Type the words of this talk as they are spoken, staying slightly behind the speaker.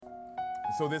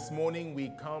So this morning we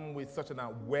come with such an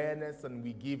awareness and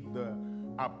we give the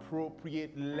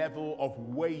appropriate level of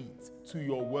weight to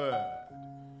your word.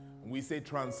 We say,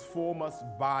 transform us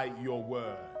by your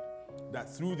word.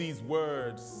 That through these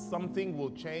words, something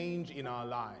will change in our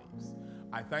lives.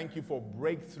 I thank you for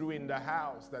breakthrough in the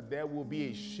house, that there will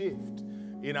be a shift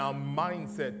in our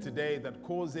mindset today that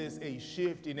causes a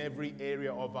shift in every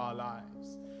area of our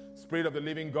lives. Spirit of the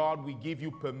living God, we give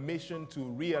you permission to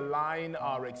realign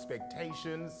our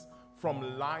expectations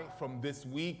from life, from this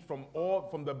week, from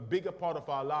the bigger part of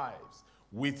our lives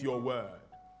with your word.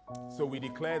 So we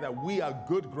declare that we are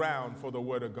good ground for the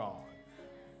word of God.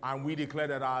 And we declare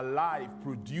that our life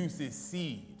produces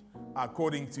seed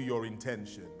according to your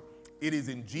intention. It is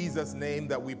in Jesus' name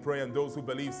that we pray, and those who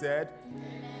believe said,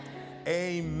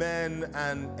 Amen, amen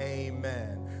and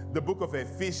amen. The book of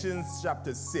Ephesians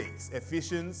chapter 6.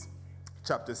 Ephesians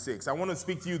chapter 6. I want to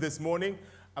speak to you this morning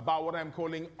about what I'm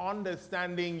calling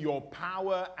understanding your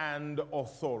power and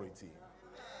authority.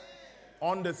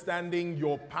 Understanding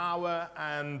your power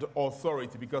and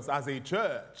authority, because as a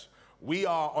church, we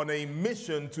are on a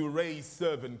mission to raise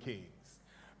servant kings.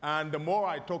 And the more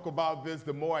I talk about this,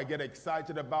 the more I get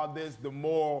excited about this, the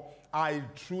more I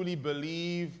truly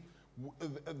believe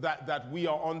that we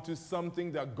are onto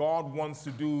something that God wants to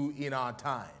do in our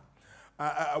time.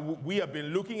 We have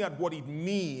been looking at what it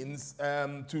means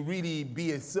to really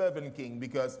be a servant king,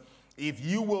 because if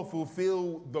you will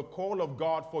fulfill the call of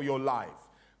God for your life,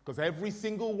 because every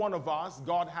single one of us,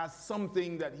 God has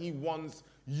something that he wants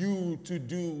you to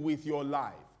do with your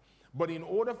life. But in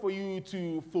order for you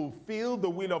to fulfill the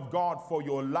will of God for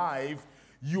your life,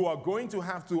 you are going to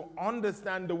have to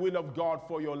understand the will of God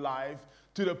for your life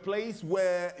to the place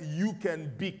where you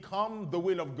can become the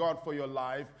will of God for your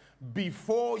life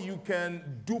before you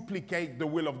can duplicate the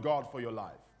will of God for your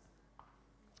life.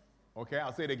 Okay,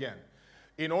 I'll say it again.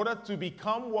 In order to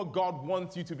become what God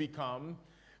wants you to become,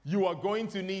 you are going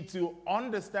to need to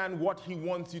understand what he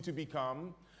wants you to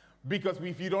become. Because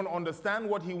if you don't understand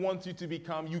what he wants you to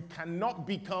become, you cannot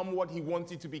become what he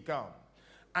wants you to become.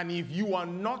 And if you are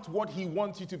not what he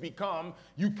wants you to become,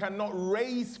 you cannot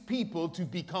raise people to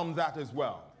become that as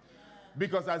well.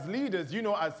 Because as leaders, you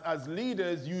know, as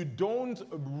leaders, you don't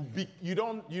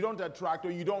attract,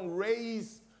 or you don't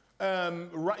raise.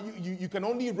 You can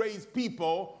only raise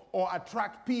people or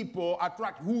attract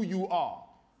who you are.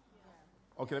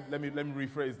 Okay, let me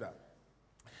rephrase that.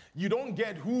 You don't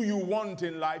get who you want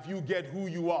in life, you get who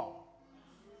you are.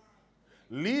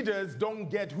 Leaders don't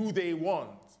get who they want,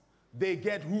 they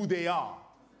get who they are.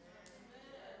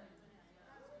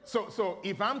 So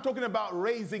if I'm talking about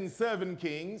raising servant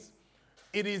kings,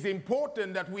 it is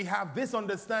important that we have this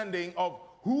understanding of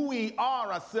who we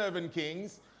are as servant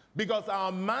kings, because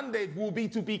our mandate will be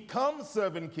to become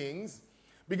servant kings,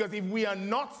 because if we are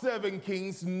not servant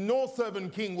kings, no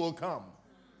servant king will come.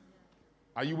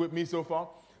 Are you with me so far?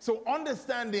 So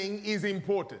understanding is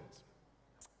important.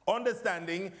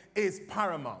 Understanding is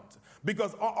paramount,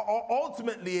 because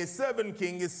ultimately a servant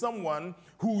king is someone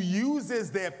who uses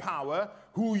their power,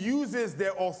 who uses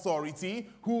their authority,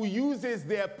 who uses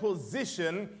their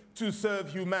position to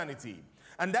serve humanity.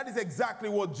 And that is exactly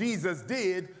what Jesus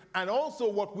did, and also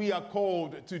what we are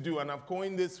called to do. And I've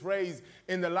coined this phrase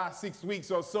in the last 6 weeks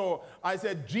or so. I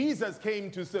said, Jesus came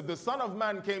to serve. The Son of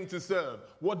Man came to serve.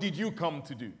 What did you come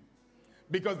to do?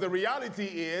 Because the reality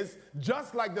is,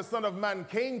 just like the Son of Man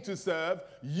came to serve,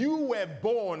 you were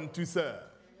born to serve.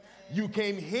 You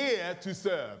came here to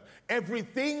serve.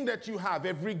 Everything that you have,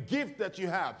 every gift that you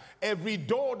have, every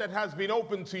door that has been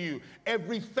opened to you,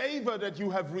 every favor that you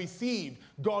have received,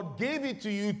 God gave it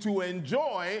to you to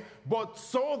enjoy, but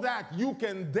so that you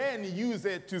can then use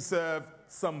it to serve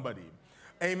somebody.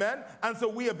 Amen? And so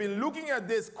we have been looking at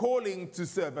this calling to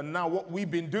serve. And now what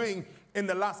we've been doing in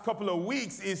the last couple of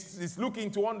weeks is looking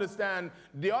to understand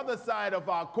the other side of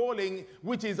our calling,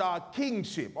 which is our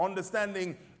kingship,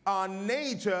 understanding our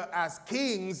nature as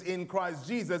kings in Christ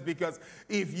Jesus. Because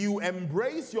if you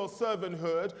embrace your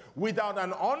servanthood without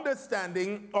an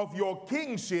understanding of your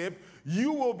kingship,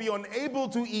 you will be unable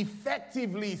to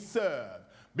effectively serve,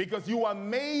 because you are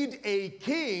made a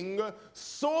king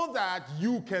so that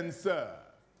you can serve.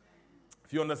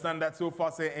 If you understand that so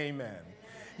far, say amen.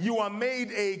 You are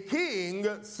made a king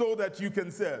so that you can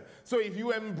serve. So if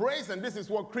you embrace, and this is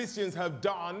what Christians have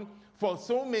done for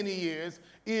so many years,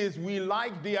 is we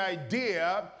like the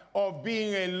idea of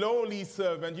being a lowly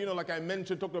servant. You know, like I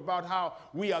mentioned, talked about how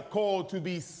we are called to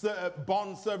be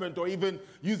bond servant, or even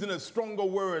using a stronger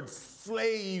word,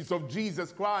 slaves of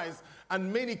Jesus Christ.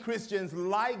 And many Christians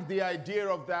like the idea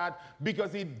of that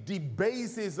because it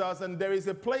debases us, and there is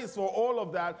a place for all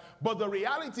of that. But the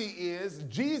reality is,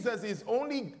 Jesus is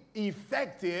only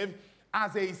effective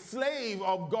as a slave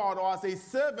of God, or as a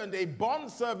servant, a bond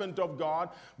servant of God,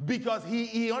 because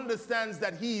he understands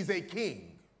that he is a king.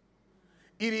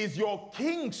 It is your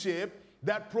kingship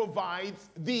that provides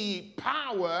the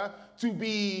power to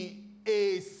be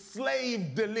a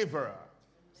slave deliverer.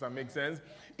 Does that make sense?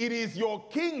 It is your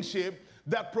kingship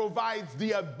that provides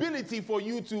the ability for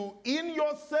you to, in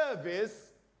your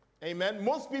service, amen,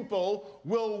 most people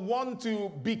will want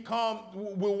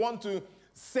to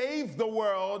save the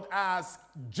world as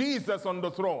Jesus on the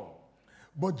throne.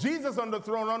 But Jesus on the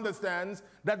throne understands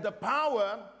that the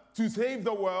power to save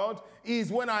the world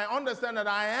is when I understand that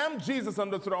I am Jesus on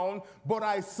the throne, but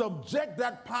I subject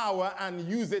that power and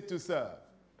use it to serve.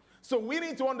 So we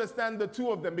need to understand the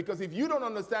two of them, because if you don't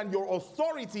understand your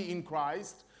authority in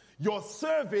Christ, your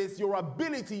service, your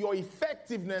ability, your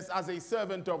effectiveness as a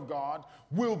servant of God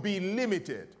will be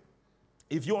limited.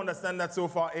 If you understand that so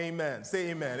far, amen.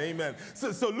 Say amen, amen.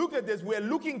 So look at this. We're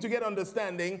looking to get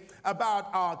understanding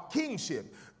about our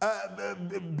kingship,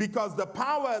 because the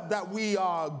power that we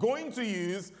are going to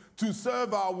use to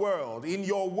serve our world, in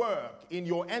your work, in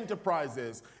your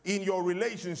enterprises, in your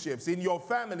relationships, in your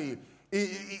family,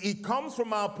 it comes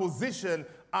from our position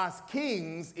as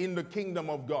kings in the kingdom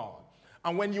of God.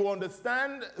 And when you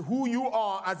understand who you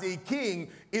are as a king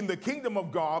in the kingdom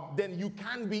of God, then you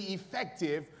can be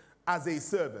effective as a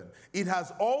servant. It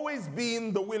has always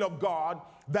been the will of God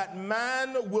that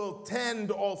man will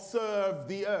tend or serve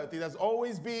the earth. It has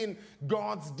always been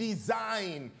God's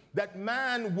design that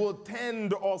man will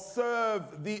tend or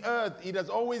serve the earth. It has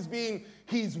always been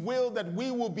his will that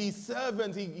we will be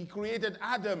servants. He created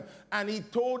Adam, and he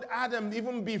told Adam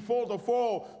even before the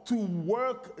fall to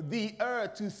work the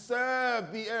earth, to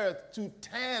serve the earth, to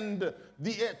tend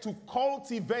the earth, to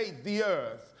cultivate the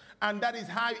earth. And that is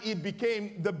how it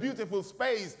became the beautiful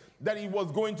space that it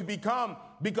was going to become,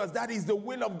 because that is the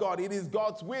will of God. It is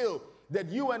God's will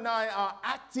that you and I are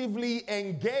actively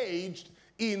engaged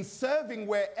in serving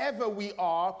wherever we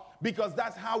are, because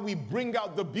that's how we bring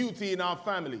out the beauty in our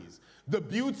families. The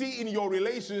beauty in your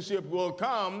relationship will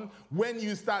come when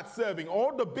you start serving.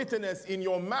 All the bitterness in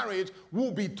your marriage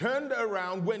will be turned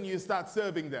around when you start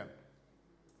serving them.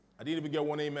 I didn't even get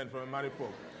one amen from a married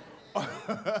folk.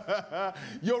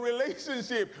 Your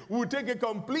relationship will take a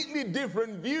completely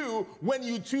different view when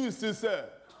you choose to serve.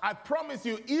 I promise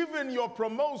you, even your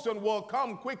promotion will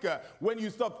come quicker when you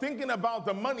stop thinking about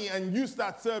the money and you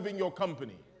start serving your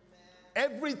company.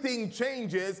 Everything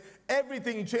changes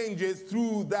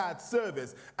through that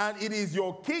service. And it is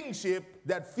your kingship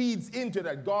that feeds into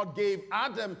that. God gave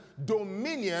Adam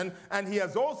dominion, and he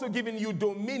has also given you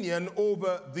dominion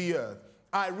over the earth.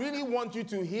 I really want you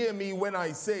to hear me when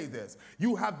I say this.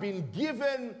 You have been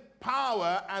given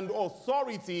power and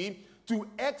authority to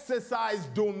exercise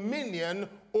dominion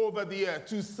over the earth,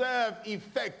 to serve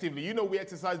effectively. You know, we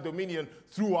exercise dominion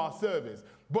through our service.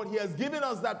 But he has given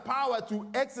us that power to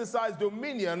exercise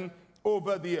dominion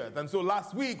over the earth. And so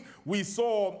last week, we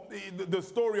saw the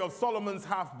story of Solomon's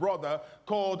half-brother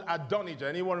called Adonijah.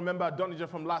 Anyone remember Adonijah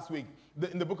from last week?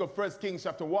 In the book of 1 Kings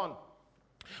chapter 1.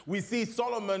 We see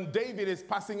Solomon, David is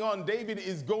passing on. David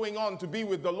is going on to be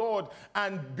with the Lord.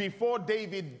 And before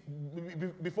this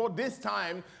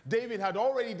time, David had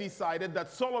already decided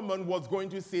that Solomon was going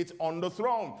to sit on the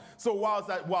throne. So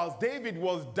whilst David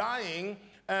was dying,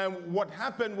 what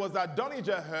happened was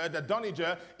Adonijah heard.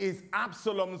 Adonijah is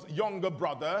Absalom's younger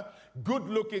brother, good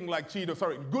looking like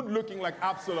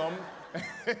Absalom.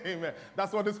 Amen.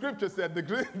 That's what the scripture said.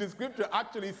 The scripture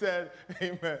actually said,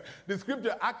 amen. The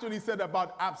scripture actually said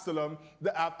about Absalom,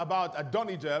 about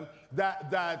Adonijah,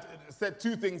 that said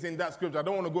two things in that scripture. I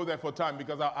don't want to go there for time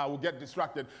because I will get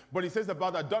distracted. But it says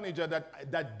about Adonijah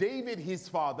that David, his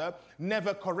father,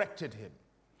 never corrected him.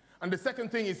 And the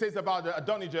second thing he says about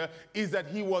Adonijah is that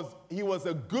he was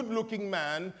a good-looking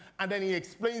man, and then he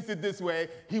explains it this way: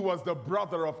 he was the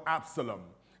brother of Absalom.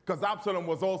 Because Absalom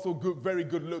was also very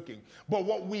good looking. But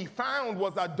what we found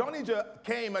was Adonijah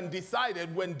came and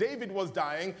decided, when David was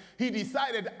dying, he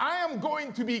decided, I am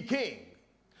going to be king.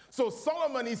 So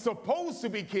Solomon is supposed to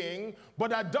be king,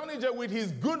 but Adonijah, with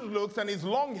his good looks and his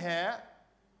long hair,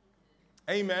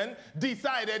 amen,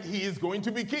 decided he is going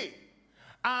to be king.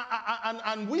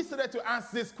 And we started to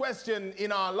ask this question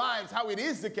in our lives, how it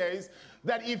is the case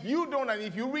that if you don't, and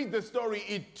if you read the story,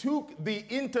 it took the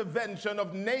intervention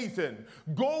of Nathan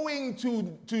going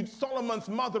to Solomon's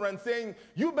mother and saying,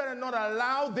 you better not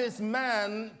allow this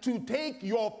man to take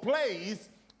your place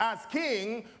as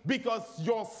king, because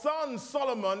your son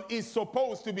Solomon is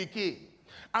supposed to be king.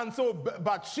 And so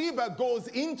Bathsheba goes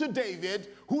into David,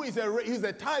 who is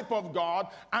a type of God,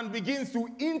 and begins to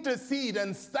intercede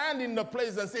and stand in the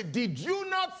place and say, did you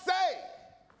not say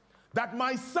that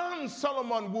my son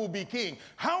Solomon will be king?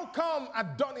 How come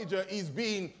Adonijah is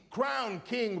being crowned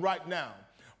king right now?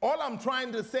 All I'm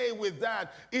trying to say with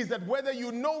that is that whether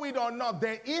you know it or not,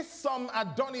 there is some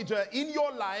Adonijah in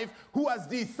your life who has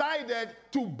decided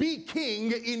to be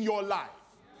king in your life.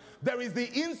 There is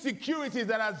the insecurity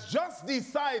that has just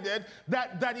decided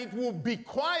that it will be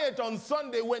quiet on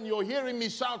Sunday when you're hearing me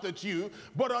shout at you,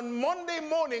 but on Monday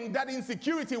morning, that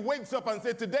insecurity wakes up and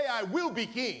says, today I will be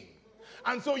king.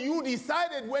 And so you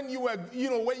decided when you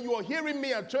were hearing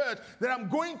me at church that I'm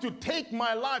going to take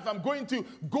my life, I'm going to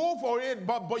go for it,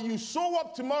 but you show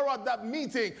up tomorrow at that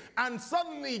meeting and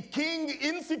suddenly King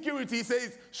Insecurity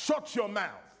says, shut your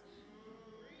mouth.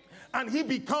 And he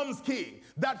becomes king.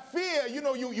 That fear,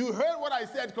 you heard what I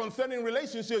said concerning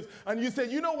relationships, and you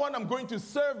said, you know what, I'm going to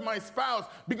serve my spouse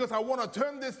because I want to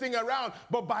turn this thing around.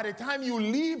 But by the time you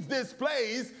leave this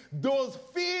place, those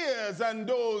fears and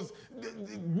those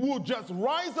will just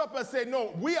rise up and say,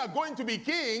 no, we are going to be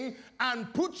king,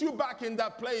 and put you back in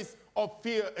that place of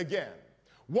fear again.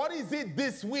 What is it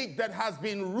this week that has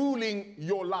been ruling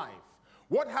your life?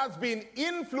 What has been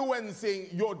influencing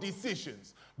your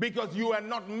decisions? Because you are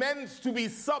not meant to be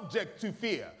subject to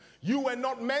fear. You were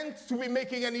not meant to be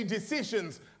making any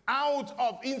decisions out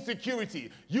of insecurity.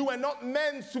 You were not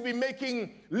meant to be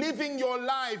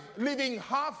living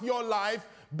half your life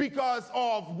because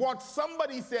of what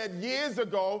somebody said years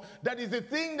ago. That is the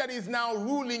thing that is now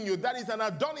ruling you. That is an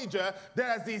Adonijah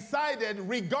that has decided,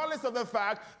 regardless of the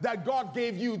fact that God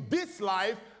gave you this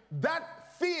life, that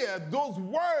fear, those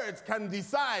words can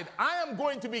decide, I am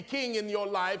going to be king in your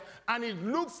life, and it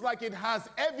looks like it has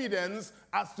evidence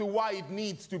as to why it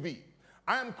needs to be.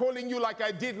 I am calling you, like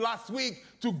I did last week,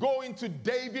 to go into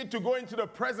David, to go into the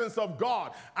presence of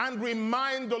God and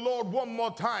remind the Lord one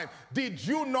more time, did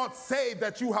you not say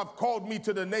that you have called me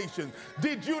to the nations?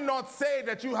 Did you not say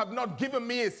that you have not given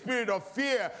me a spirit of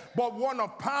fear, but one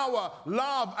of power,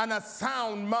 love, and a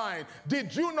sound mind?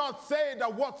 Did you not say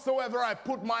that whatsoever I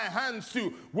put my hands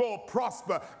to will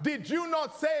prosper? Did you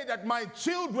not say that my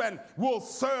children will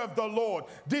serve the Lord?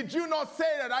 Did you not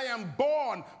say that I am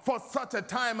born for such a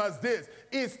time as this?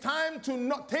 It's time to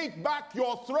not take back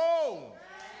your throne.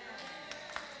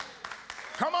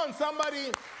 Come on,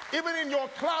 somebody. Even in your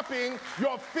clapping,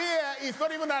 your fear is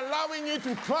not even allowing you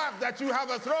to clap that you have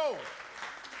a throne.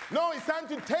 No, it's time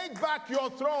to take back your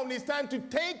throne. It's time to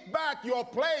take back your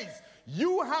place.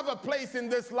 You have a place in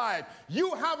this life.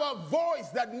 You have a voice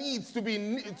that needs to be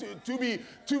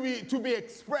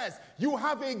expressed. You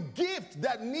have a gift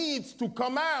that needs to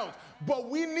come out. But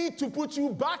we need to put you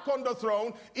back on the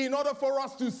throne in order for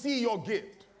us to see your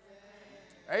gift.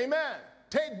 Amen.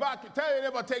 Tell your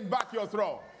neighbor, take back your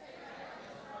throne.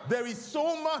 There is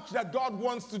so much that God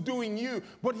wants to do in you,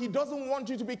 but he doesn't want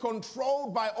you to be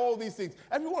controlled by all these things.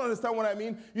 Everyone understand what I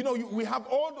mean? We have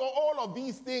all of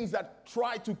these things that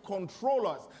try to control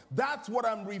us. That's what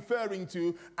I'm referring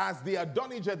to as the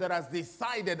Adonijah that has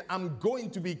decided, I'm going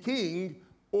to be king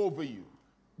over you.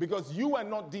 Because you are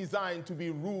not designed to be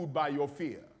ruled by your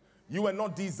fear. You were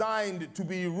not designed to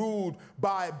be ruled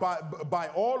by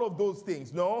all of those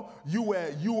things. No, you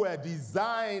were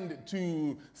designed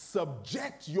to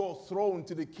subject your throne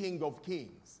to the King of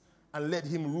Kings and let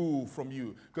him rule from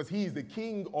you, because he is the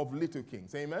King of little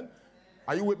kings. Amen?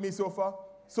 Are you with me so far?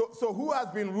 So who has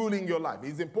been ruling your life?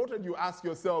 It's important you ask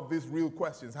yourself these real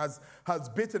questions. Has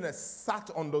bitterness sat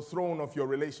on the throne of your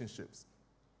relationships?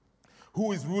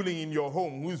 Who is ruling in your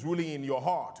home? Who is ruling in your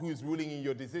heart? Who is ruling in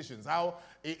your decisions? How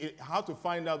to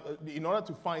find out? In order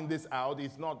to find this out,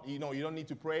 it's not, you don't need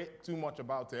to pray too much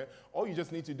about it. All you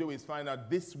just need to do is find out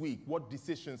this week, what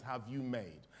decisions have you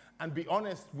made? And be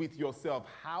honest with yourself.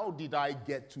 How did I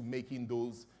get to making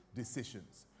those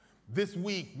decisions? This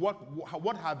week, what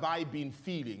have I been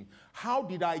feeling? How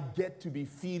did I get to be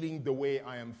feeling the way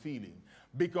I am feeling?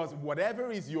 Because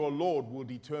whatever is your Lord will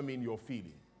determine your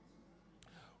feeling.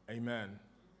 Amen.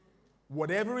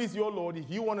 Whatever is your Lord,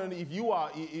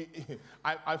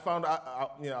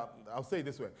 I'll say it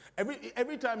this way.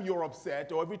 Every time you're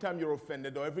upset, or every time you're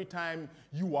offended, or every time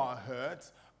you are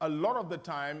hurt, a lot of the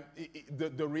time,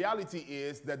 the reality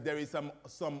is that there is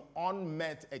some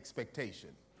unmet expectation.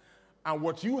 And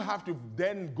what you have to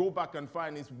then go back and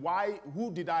find is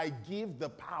who did I give the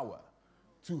power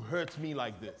to hurt me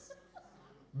like this?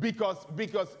 Because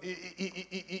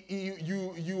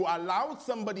you allowed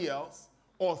somebody else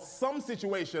or some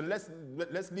situation,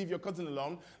 let's leave your cousin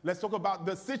alone. Let's talk about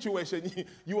the situation.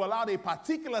 You allowed a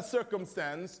particular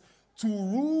circumstance to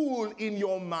rule in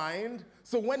your mind.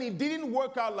 So when it didn't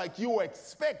work out like you were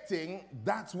expecting,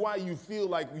 that's why you feel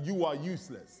like you are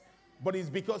useless. But it's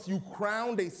because you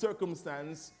crowned a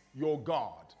circumstance your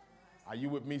God. Are you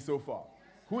with me so far?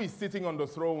 Who is sitting on the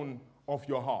throne of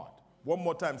your heart? One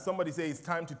more time. Somebody say it's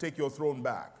time to take your throne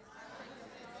back.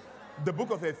 The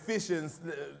book of Ephesians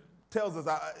tells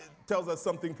us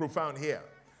something profound here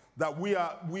that we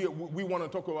want to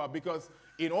talk about, because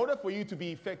in order for you to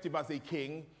be effective as a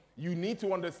king, you need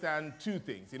to understand two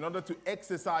things. In order to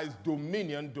exercise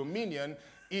dominion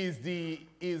is the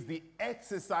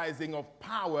exercising of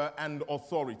power and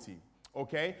authority.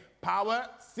 Okay? Power,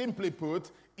 simply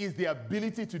put, is the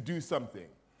ability to do something.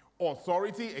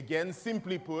 Authority, again,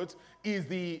 simply put, is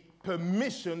the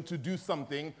permission to do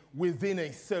something within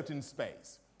a certain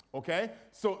space. Okay?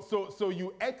 So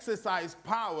you exercise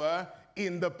power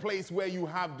in the place where you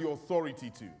have the authority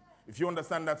to. If you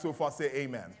understand that so far, say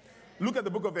amen. Look at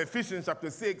the book of Ephesians chapter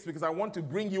 6, because I want to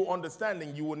bring you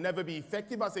understanding. You will never be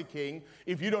effective as a king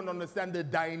if you don't understand the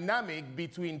dynamic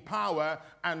between power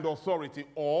and authority,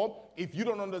 or if you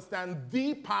don't understand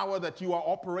the power that you are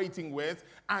operating with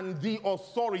and the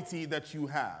authority that you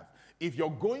have. If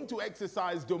you're going to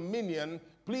exercise dominion,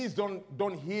 please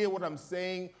don't hear what I'm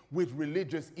saying with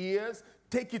religious ears.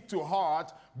 Take it to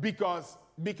heart, because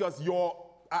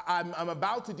I'm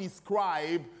about to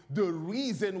describe the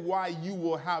reason why you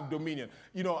will have dominion.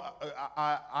 You know,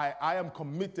 I am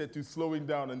committed to slowing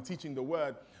down and teaching the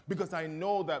word, because I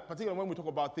know that, particularly when we talk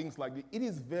about things like this, it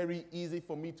is very easy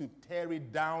for me to tear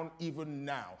it down even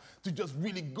now, to just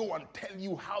really go and tell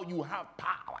you how you have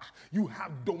power, you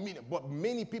have dominion. But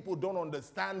many people don't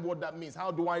understand what that means.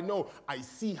 How do I know? I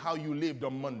see how you lived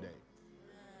on Monday.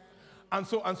 And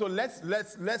so let's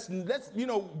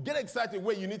get excited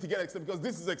where you need to get excited, because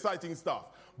this is exciting stuff.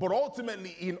 But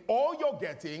ultimately, in all you're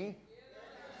getting,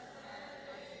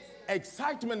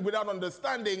 excitement without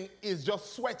understanding is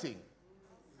just sweating.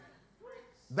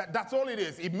 That's all it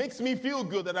is. It makes me feel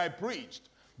good that I preached,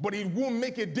 but it won't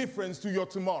make a difference to your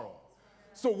tomorrow.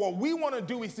 So what we want to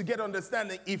do is to get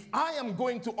understanding. If I am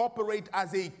going to operate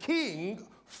as a king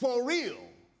for real,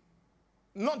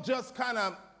 not just kind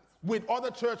of with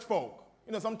other church folk.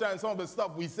 You know, sometimes some of the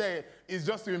stuff we say is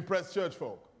just to impress church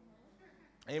folk.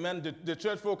 Amen. The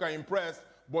church folk are impressed,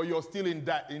 but you're still in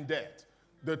debt.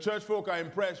 The church folk are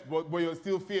impressed, but you're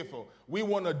still fearful. We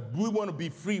want to be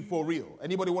free for real.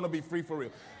 Anybody want to be free for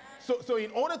real? So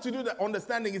in order to do that,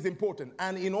 understanding is important.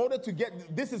 And in order to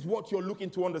get, this is what you're looking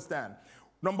to understand.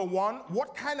 Number one,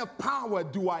 what kind of power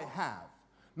do I have?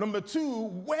 Number two,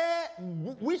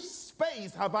 which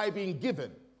space have I been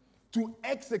given to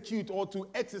execute or to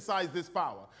exercise this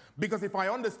power? Because if I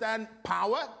understand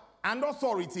power and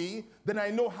authority, then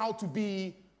I know how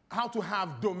to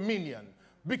have dominion.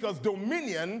 Because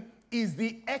dominion is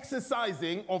the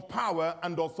exercising of power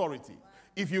and authority.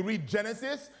 If you read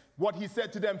Genesis, what he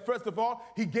said to them, first of all,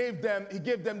 he gave them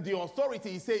the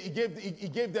authority. He said he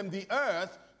gave them the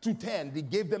earth to tend. He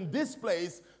gave them this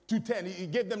place to tend. He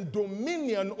gave them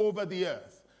dominion over the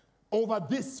earth, over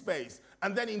this space.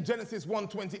 And then in Genesis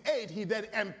 1:28, he then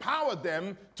empowered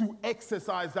them to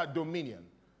exercise that dominion.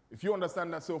 If you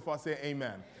understand that so far, say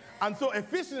amen. And so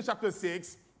Ephesians chapter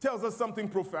 6 tells us something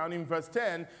profound in verse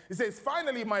 10. It says,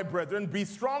 finally, my brethren, be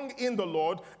strong in the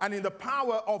Lord and in the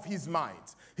power of his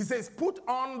might. He says, put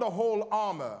on the whole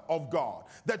armor of God,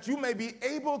 that you may be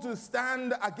able to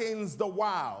stand against the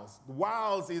wiles. The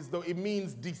wiles it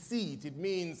means deceit. It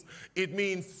means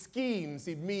schemes.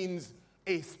 It means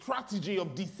a strategy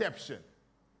of deception.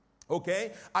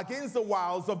 Okay? Against the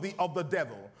wiles of the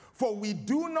devil. For we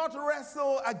do not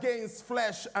wrestle against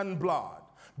flesh and blood,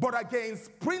 but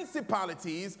against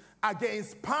principalities,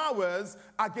 against powers,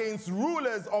 against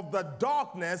rulers of the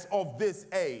darkness of this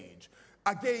age,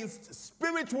 against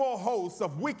spiritual hosts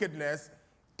of wickedness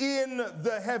in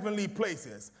the heavenly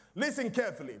places. Listen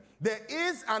carefully. There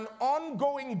is an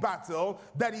ongoing battle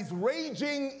that is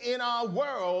raging in our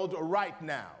world right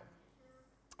now.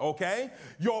 Okay?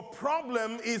 Your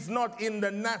problem is not in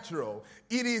the natural.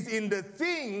 It is in the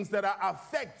things that are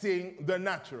affecting the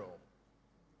natural.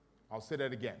 I'll say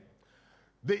that again.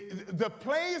 The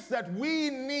place that we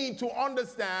need to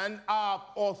understand our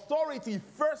authority,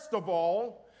 first of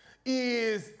all,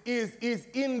 is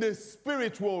in the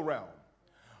spiritual realm.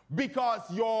 Because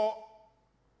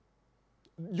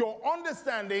your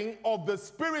understanding of the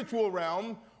spiritual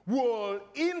realm will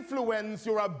influence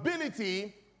your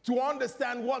ability to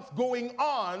understand what's going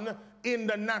on in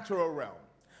the natural realm.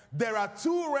 There are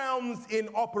two realms in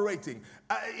operation,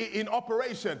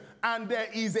 and there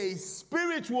is a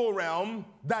spiritual realm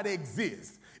that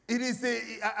exists. It is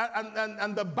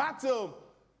and the battle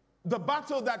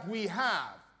that we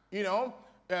have,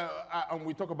 and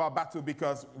we talk about battle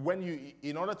because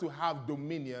in order to have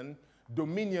dominion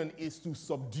is to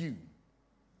subdue.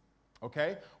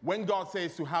 Okay? When God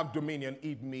says to have dominion,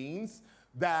 it means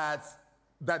that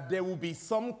there will be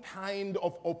some kind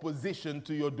of opposition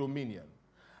to your dominion.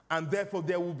 And therefore,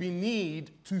 there will be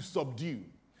need to subdue.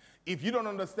 If you don't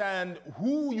understand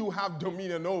who you have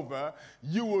dominion over,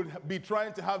 you would be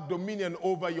trying to have dominion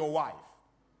over your wife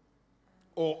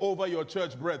or over your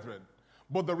church brethren.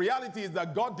 But the reality is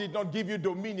that God did not give you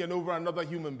dominion over another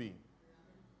human being.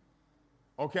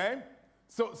 Okay?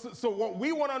 So what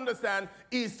we want to understand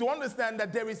is to understand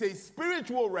that there is a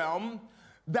spiritual realm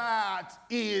that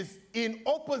is in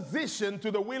opposition to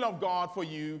the will of God for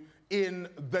you in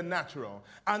the natural.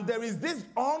 And there is this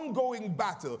ongoing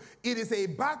battle. It is a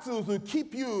battle to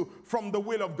keep you from the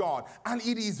will of God. And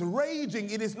it is raging.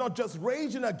 It is not just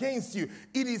raging against you.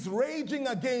 It is raging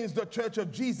against the church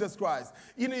of Jesus Christ.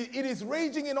 It is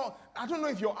raging in all. I don't know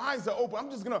if your eyes are open.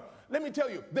 Let me tell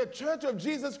you, the church of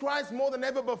Jesus Christ more than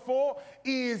ever before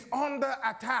is under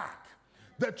attack.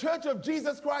 The church of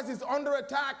Jesus Christ is under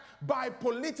attack by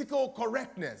political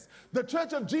correctness. The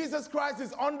church of Jesus Christ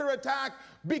is under attack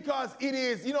because it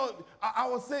is, I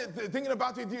was thinking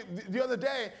about it the other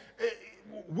day.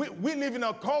 We live in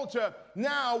a culture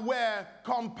now where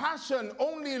compassion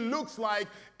only looks like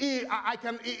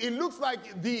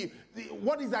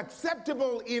what is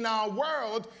acceptable in our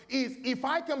world is if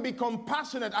I can be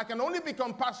compassionate, I can only be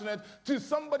compassionate to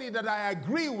somebody that I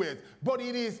agree with. But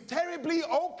it is terribly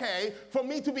okay for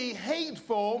me to be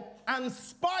hateful and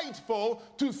spiteful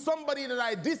to somebody that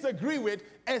I disagree with,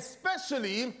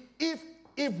 especially if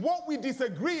what we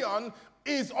disagree on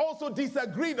is also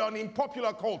disagreed on in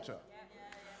popular culture.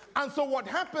 And so what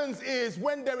happens is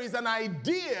when there is an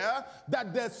idea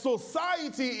that the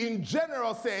society in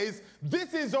general says,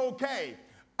 this is okay,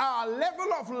 our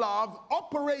level of love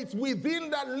operates within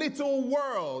that little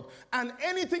world. And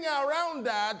anything around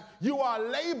that, you are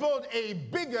labeled a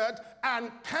bigot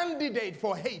and candidate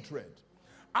for hatred.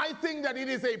 I think that it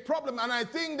is a problem, and I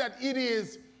think that it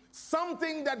is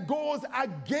something that goes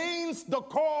against the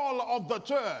call of the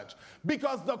church,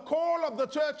 because the call of the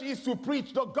church is to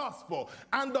preach the gospel,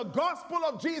 and the gospel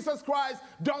of Jesus Christ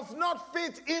does not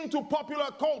fit into popular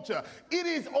culture. It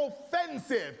is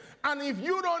offensive, and if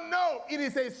you don't know, it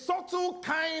is a subtle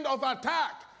kind of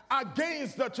attack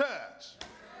against the church.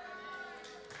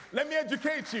 Let me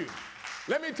educate you.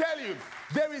 Let me tell you,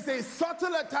 there is a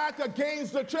subtle attack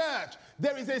against the church.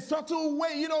 There is a subtle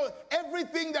way,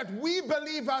 everything that we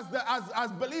believe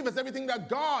as believers, everything that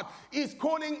God is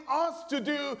calling us to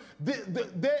do,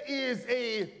 there is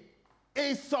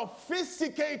a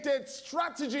sophisticated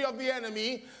strategy of the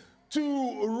enemy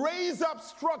to raise up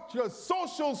structures,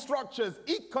 social structures,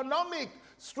 economic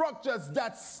structures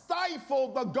that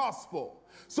stifle the gospel.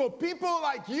 So people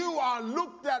like you are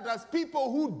looked at as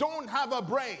people who don't have a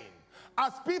brain,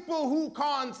 as people who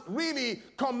can't really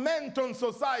comment on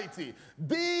society.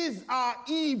 These are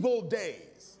evil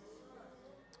days.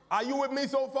 Are you with me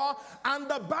so far? And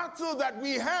the battle that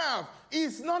we have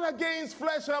is not against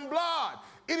flesh and blood.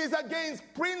 It is against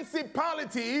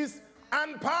principalities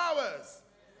and powers.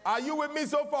 Are you with me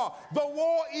so far? The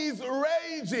war is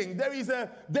raging. There is a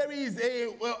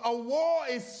war,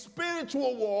 a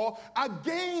spiritual war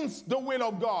against the will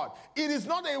of God. It is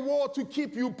not a war to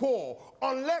keep you poor,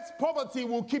 unless poverty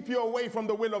will keep you away from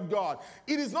the will of God.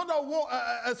 It is not a war,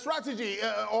 a strategy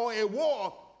or a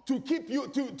war to keep you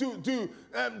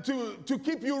to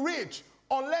keep you rich,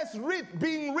 unless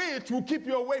being rich will keep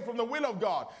you away from the will of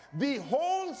God. The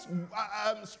whole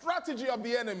strategy of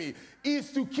the enemy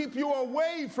is to keep you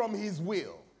away from his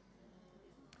will.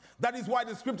 That is why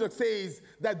the scripture says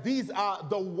that these are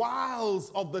the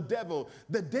wiles of the devil.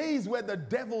 The days where the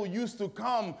devil used to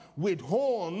come with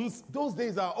horns, those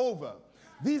days are over.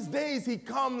 These days he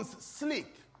comes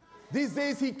slick. These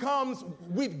days he comes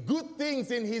with good things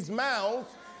in his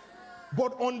mouth,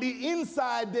 but on the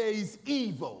inside there is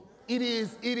evil. It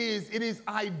is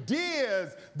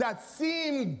ideas that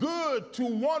seem good to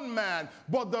one man,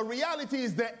 but the reality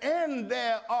is the end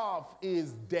thereof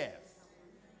is death.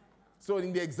 So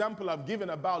in the example I've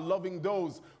given about loving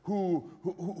those who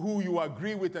you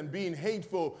agree with and being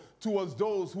hateful towards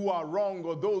those who are wrong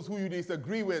or those who you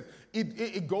disagree with,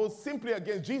 it goes simply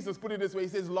against Jesus. Put it this way, he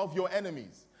says, love your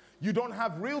enemies. You don't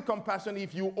have real compassion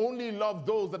if you only love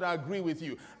those that agree with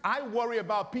you. I worry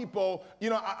about people,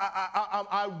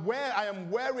 I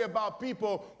am wary about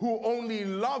people who only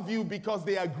love you because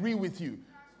they agree with you.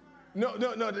 No,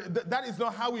 that is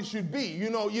not how it should be.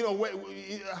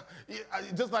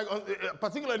 Just like,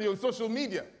 particularly on social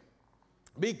media.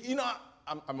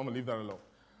 I'm going to leave that alone.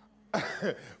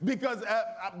 Because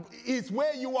it's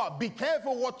where you are. Be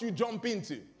careful what you jump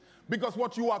into. Because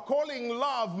what you are calling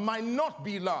love might not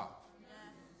be love.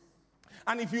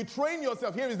 And if you train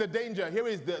yourself, here is the danger. Here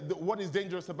is what is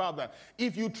dangerous about that.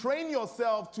 If you train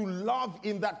yourself to love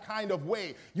in that kind of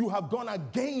way, you have gone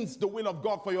against the will of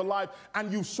God for your life,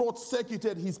 and you've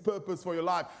short-circuited his purpose for your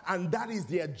life. And that is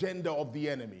the agenda of the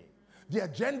enemy. The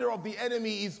agenda of the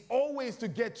enemy is always to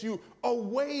get you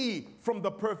away from the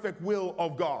perfect will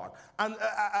of God. And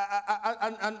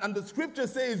the scripture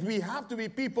says we have to be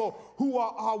people who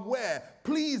are aware.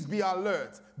 Please be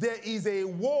alert. There is a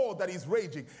war that is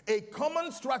raging. A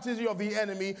common strategy of the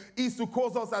enemy is to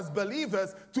cause us as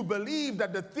believers to believe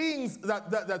that the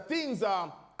things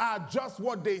are just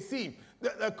what they seem.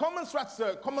 The common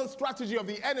strategy of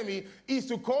the enemy is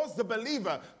to cause the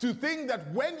believer to think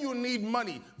that when you need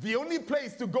money, the only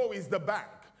place to go is the bank.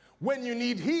 When you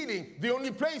need healing, the only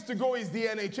place to go is the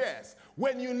NHS.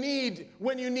 When you need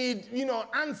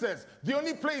answers, the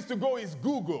only place to go is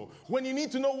Google. When you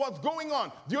need to know what's going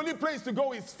on, the only place to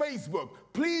go is Facebook.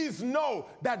 Please know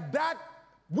that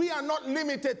we are not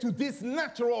limited to this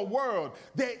natural world.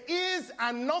 There is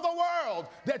another world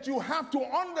that you have to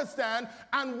understand,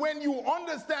 and when you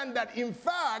understand that, in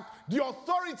fact, the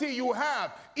authority you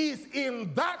have is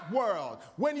in that world,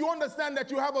 when you understand that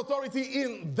you have authority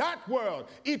in that world,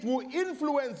 it will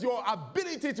influence your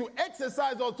ability to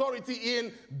exercise authority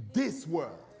in this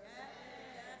world.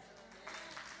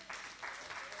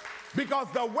 Because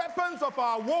the weapons of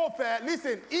our warfare,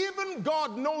 listen, even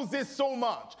God knows this so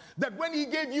much, that when he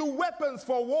gave you weapons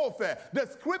for warfare, the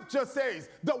scripture says,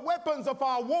 the weapons of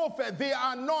our warfare, they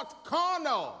are not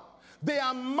carnal. They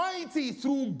are mighty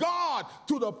through God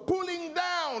to the pulling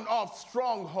down of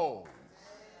strongholds.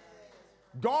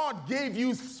 God gave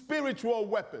you spiritual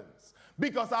weapons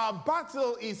because our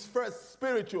battle is first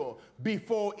spiritual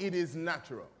before it is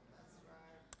natural.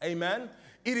 Amen?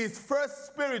 It is first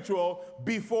spiritual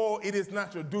before it is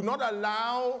natural. Do not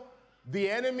allow the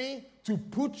enemy to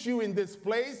put you in this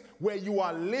place where you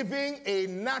are living a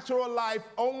natural life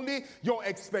only. Your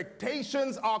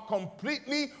expectations are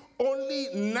completely only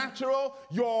natural.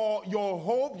 Your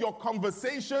hope, your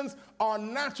conversations are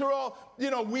natural.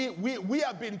 We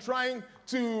have been trying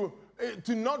to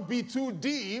not be too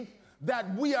deep,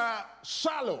 that we are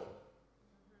shallow.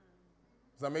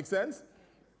 Does that make sense?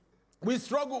 We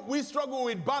struggle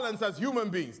with balance as human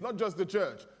beings, not just the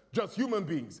church, just human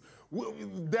beings.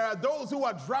 There are those who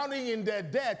are drowning in their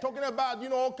debt, talking about,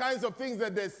 all kinds of things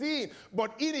that they're seeing,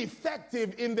 but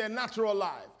ineffective in their natural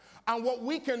life. And what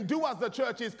we can do as the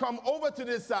church is come over to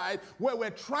this side where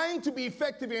we're trying to be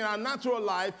effective in our natural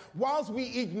life whilst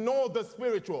we ignore the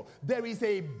spiritual. There is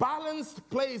a balanced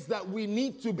place that we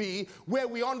need to be where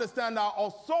we understand our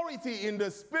authority in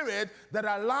the spirit that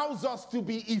allows us to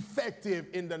be effective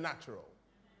in the natural.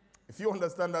 If you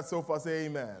understand that so far, say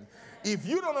amen. If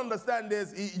you don't understand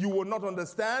this, you will not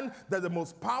understand that the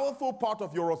most powerful part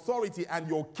of your authority and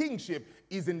your kingship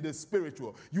is in the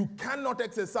spiritual. You cannot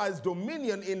exercise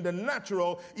dominion in the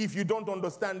natural if you don't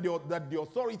understand that the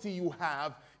authority you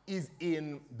have is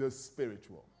in the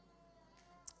spiritual.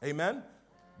 Amen?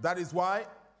 That is why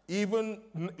even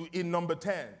in number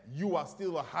 10, you are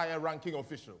still a higher ranking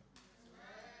official.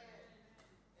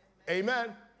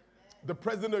 Amen? The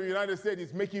president of the United States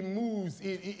is making moves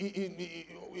in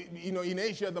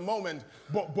Asia at the moment,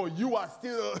 but you are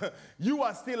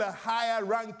still a higher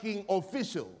ranking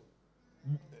official.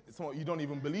 So you don't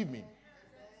even believe me,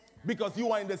 because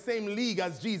you are in the same league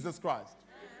as Jesus Christ.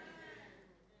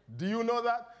 Do you know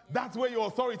that? That's where your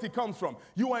authority comes from.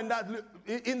 You are in that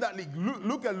league.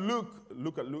 Look at Luke.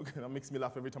 That makes me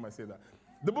laugh every time I say that.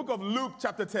 The book of Luke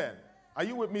chapter 10. Are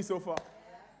you with me so far?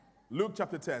 Luke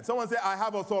chapter 10. Someone say, I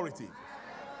have authority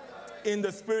in the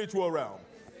spiritual realm.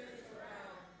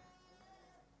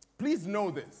 Please know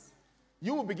this.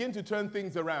 You will begin to turn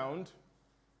things around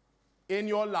in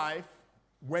your life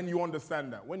when you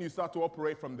understand that, when you start to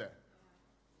operate from there.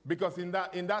 Because in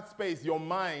that space, your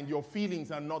mind, your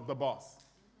feelings are not the boss.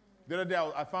 The other day,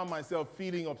 I found myself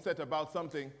feeling upset about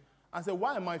something. I said,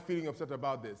 why am I feeling upset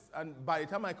about this? And by the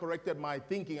time I corrected my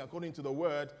thinking according to the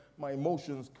word, my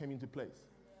emotions came into place.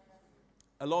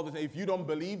 A lot of the time, if you don't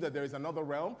believe that there is another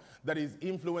realm that is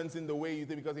influencing the way you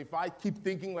think, because if I keep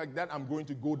thinking like that, I'm going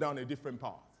to go down a different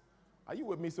path. Are you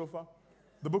with me so far?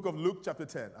 The book of Luke chapter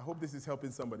 10. I hope this is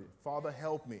helping somebody. Father,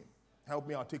 help me. Help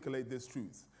me articulate this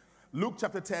truth. Luke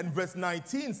chapter 10 verse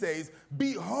 19 says,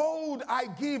 behold, I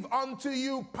give unto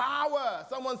you power.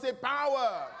 Someone say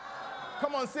power.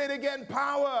 Come on, say it again,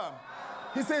 power.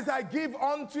 He says, I give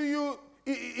unto you,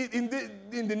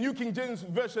 in the New King James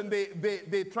Version,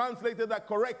 they translated that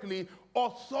correctly,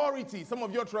 authority. Some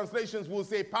of your translations will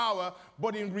say power,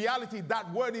 but in reality,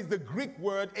 that word is the Greek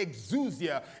word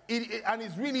exousia. And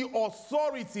it's really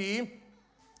authority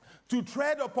to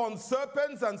tread upon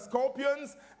serpents and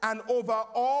scorpions and over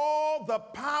all the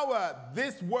power.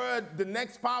 This word, the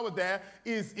next power there,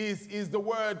 is the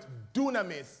word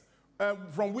dunamis,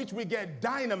 from which we get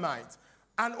dynamite.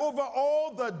 And over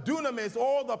all the dunamis,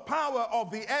 all the power of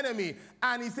the enemy.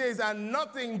 And he says, and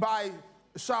nothing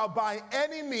shall by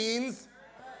any means,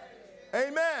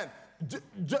 amen.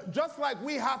 Just like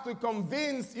we have to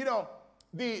convince,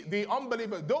 the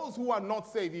unbeliever, those who are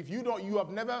not saved, if you have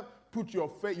never put your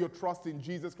faith, your trust in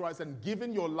Jesus Christ and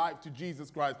given your life to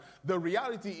Jesus Christ, the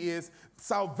reality is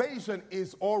salvation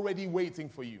is already waiting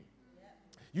for you.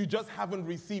 You just haven't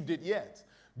received it yet.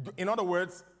 In other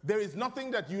words, there is nothing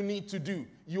that you need to do.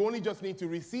 You only just need to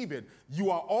receive it.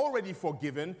 You are already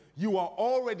forgiven. You are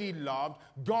already loved.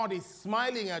 God is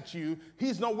smiling at you.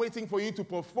 He's not waiting for you to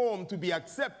perform to be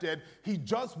accepted. He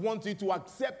just wants you to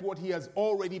accept what he has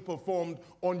already performed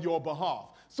on your behalf.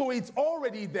 So it's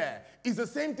already there. It's the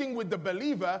same thing with the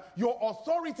believer. Your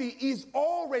authority is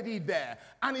already there.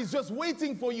 And it's just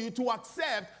waiting for you to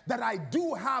accept that I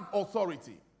do have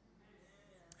authority.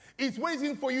 It's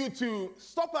waiting for you to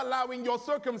stop allowing your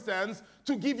circumstance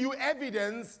to give you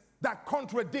evidence that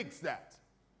contradicts that.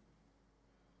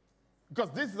 Because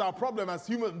this is our problem as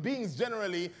human beings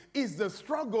generally, is the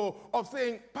struggle of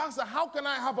saying, Pastor, how can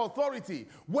I have authority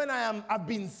when I've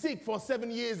been sick for 7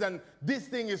 years and this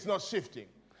thing is not shifting?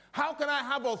 How can I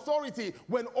have authority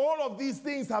when all of these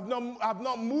things have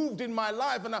not moved in my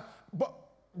life? But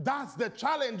that's the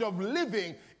challenge of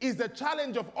living, is the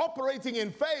challenge of operating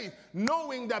in faith,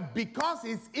 knowing that because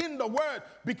it's in the word,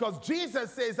 because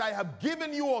Jesus says, I have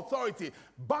given you authority.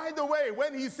 By the way,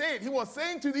 when he said, he was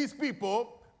saying to these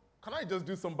people, can I just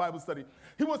do some Bible study?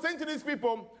 He was saying to these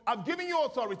people, I've given you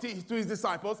authority, to his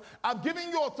disciples, I've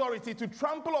given you authority to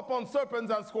trample upon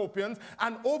serpents and scorpions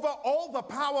and over all the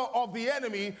power of the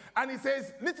enemy. And he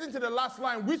says, listen to the last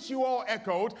line, which you all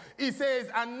echoed. He says,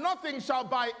 and nothing shall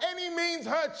by any means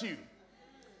hurt you.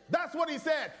 That's what he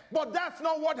said. But that's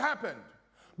not what happened.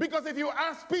 Because if you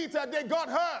ask Peter, they got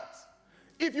hurt.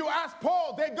 If you ask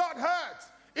Paul, they got hurt.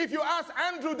 If you ask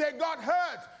Andrew, they got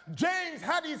hurt. James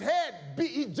had his head.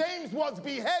 James was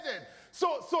beheaded.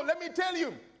 So let me tell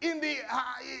you, in the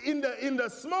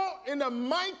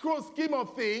micro scheme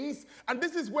of things, and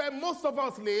this is where most of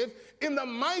us live, in the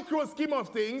micro scheme of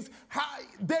things,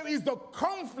 there is the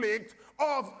conflict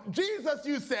of Jesus.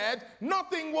 You said,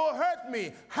 nothing will hurt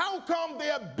me. How come they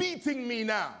are beating me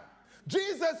now?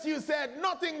 Jesus, you said,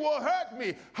 nothing will hurt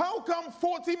me. How come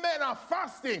 40 men are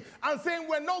fasting and saying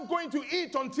we're not going to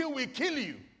eat until we kill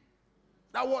you?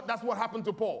 That's what happened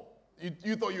to Paul.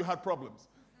 You thought you had problems.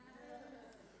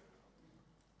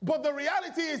 But the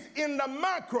reality is in the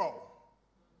macro,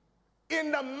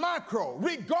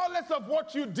 regardless of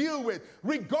what you deal with,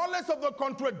 regardless of the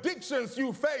contradictions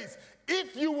you face,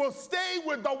 if you will stay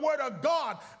with the Word of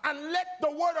God and let the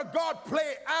Word of God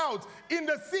play out in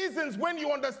the seasons when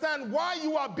you understand why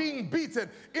you are being beaten,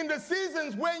 in the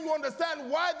seasons when you understand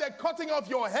why they're cutting off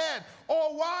your head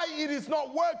or why it is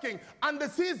not working, and the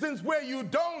seasons where you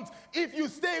don't, if you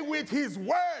stay with His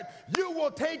Word, you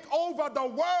will take over the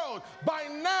world. By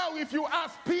now, if you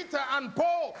ask Peter and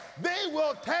Paul, they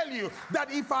will tell you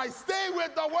that if I stay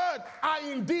with the Word, I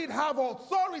indeed have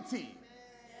authority.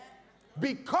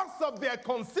 Because of their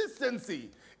consistency,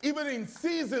 even in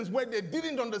seasons where they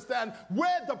didn't understand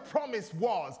where the promise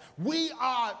was, we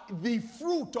are the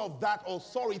fruit of that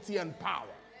authority and power.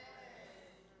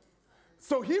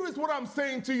 So here is what I'm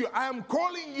saying to you. I am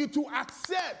calling you to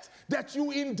accept that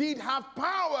you indeed have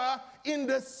power in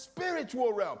the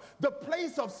spiritual realm. The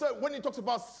place of, when he talks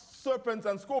about serpents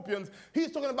and scorpions,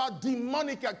 he's talking about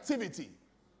demonic activity.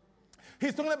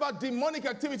 He's talking about demonic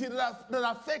activity that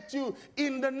affect you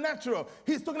in the natural.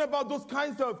 He's talking about those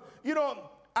kinds of,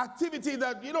 activity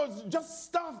that, just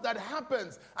stuff that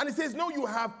happens. And he says, no, you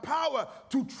have power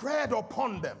to tread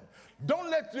upon them. Don't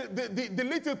let the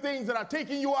little things that are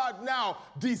taking you out now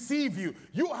deceive you.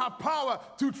 You have power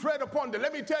to tread upon them.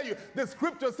 Let me tell you, the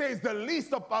scripture says the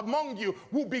least among you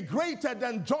will be greater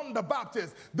than John the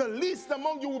Baptist. The least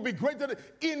among you will be greater than,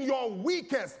 in your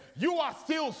weakest. You are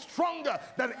still stronger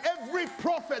than every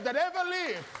prophet that ever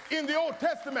lived in the Old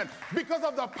Testament because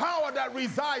of the power that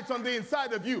resides on the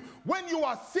inside of you. When you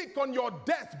are sick on your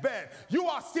deathbed, you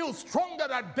are still stronger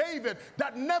than David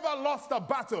that never lost a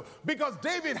battle, because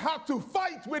David had to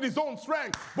fight with his own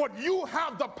strength, but you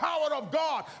have the power of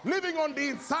God living on the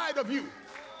inside of you.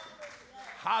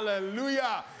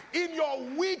 Hallelujah. In your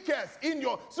weakest,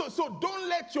 so don't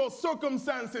let your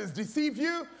circumstances deceive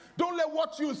you. Don't let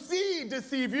what you see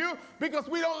deceive you, because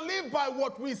we don't live by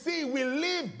what we see. We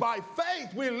live by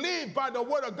faith. We live by the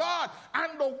word of God.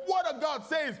 And the word of God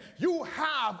says you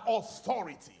have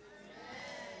authority.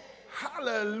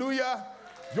 Hallelujah.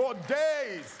 Your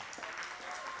days,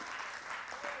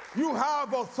 you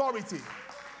have authority.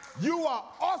 You are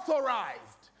authorized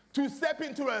to step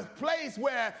into a place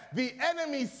where the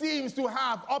enemy seems to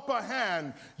have upper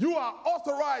hand. You are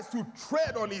authorized to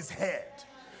tread on his head.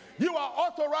 You are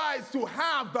authorized to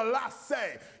have the last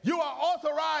say. You are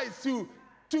authorized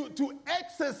to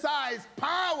exercise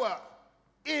power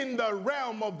in the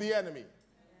realm of the enemy.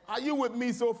 Are you with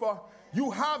me so far?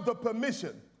 You have the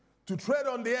permission to tread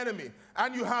on the enemy,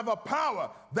 and you have a power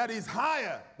that is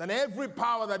higher than every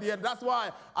power that he had. That's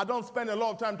why I don't spend a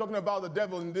lot of time talking about the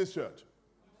devil in this church.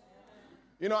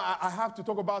 You know, I have to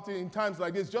talk about it in times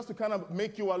like this just to kind of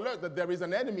make you alert that there is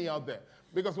an enemy out there.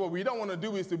 Because what we don't want to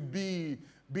do is to be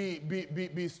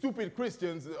stupid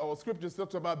Christians, or scriptures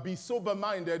talks about be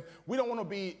sober-minded. We don't want to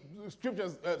be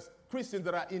Christians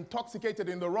that are intoxicated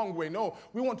in the wrong way. No,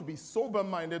 we want to be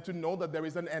sober-minded to know that there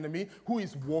is an enemy who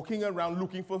is walking around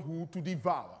looking for who to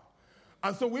devour.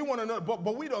 And so we want to know,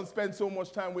 but we don't spend so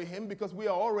much time with him because we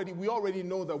already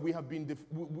know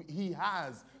that he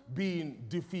has been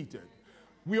defeated.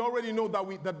 We already know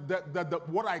that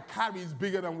what I carry is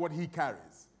bigger than what he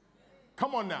carries.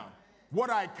 Come on now.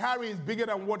 What I carry is bigger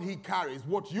than what he carries.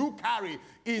 What you carry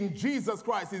in Jesus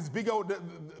Christ is bigger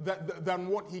than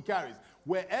what he carries.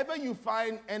 Wherever you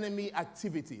find enemy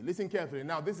activity, listen carefully.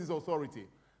 Now, this is authority.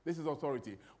 This is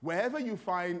authority. Wherever you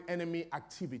find enemy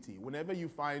activity,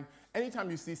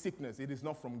 anytime you see sickness, it is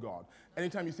not from God.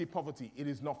 Anytime you see poverty, it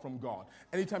is not from God.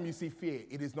 Anytime you see fear,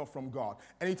 it is not from God.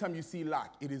 Anytime you see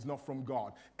lack, it is not from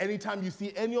God. Anytime you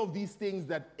see any of these things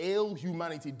that ail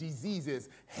humanity, diseases,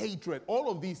 hatred, all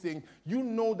of these things, you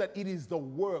know that it is the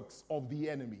works of the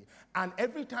enemy. And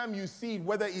every time you see it,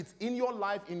 whether it's in your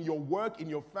life, in your work, in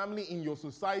your family, in your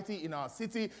society, in our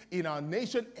city, in our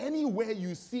nation, anywhere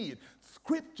you see it,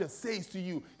 Scripture says to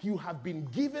you, you have been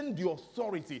given the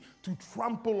authority to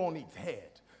trample on its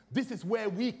head. This is where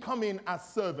we come in as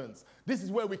servants. This is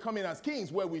where we come in as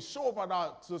kings, where we show up at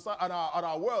our society, at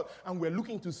our world, and we're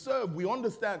looking to serve. We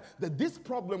understand that this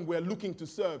problem we're looking to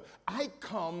serve, I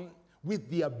come with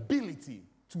the ability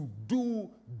to do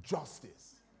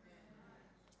justice.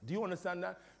 Do you understand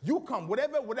that? You come,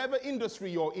 whatever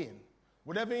industry you're in,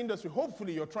 whatever industry,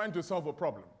 hopefully you're trying to solve a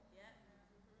problem.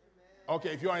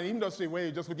 Okay, if you're in an industry where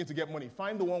you're just looking to get money,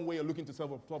 find the one way you're looking to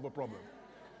solve a problem.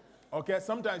 Okay,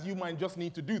 sometimes you might just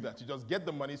need to do that. You just get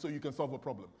the money so you can solve a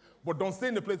problem. But don't stay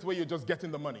in the place where you're just getting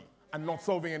the money and not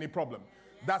solving any problem.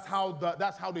 That's how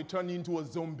they turn you into a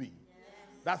zombie.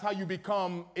 That's how you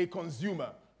become a consumer.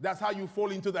 That's how you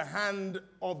fall into the hand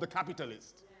of the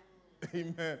capitalist.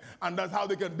 Amen. And that's how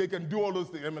they can do all those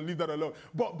things. I'm going to leave that alone.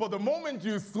 But the moment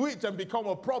you switch and become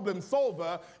a problem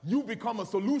solver, you become a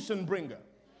solution bringer.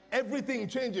 Everything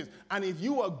changes. And if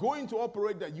you are going to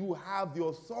operate that, you have the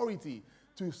authority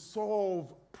to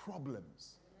solve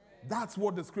problems. That's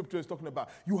what the scripture is talking about.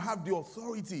 You have the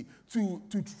authority to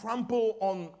trample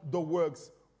on the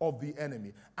works of the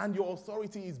enemy. And your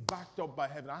authority is backed up by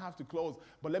heaven. I have to close,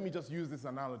 but let me just use this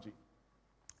analogy.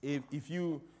 If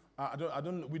you,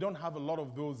 we don't have a lot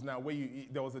of those now.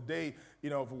 There was a day,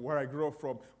 where I grew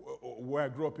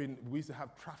up in, we used to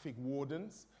have traffic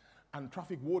wardens. And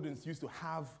traffic wardens used to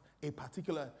have a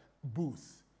particular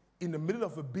booth in the middle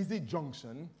of a busy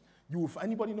junction.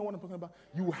 Anybody know what I'm talking about?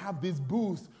 You have this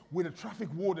booth with a traffic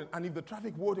warden, and if the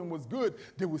traffic warden was good,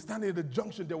 they would stand at the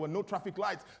junction. There were no traffic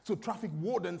lights, so traffic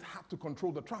wardens had to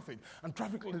control the traffic. And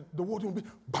the warden would be,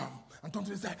 bam, and turn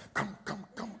to the side, come,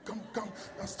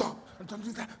 and stop. And turn to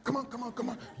the side, come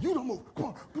on, you don't move,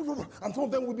 come on. And some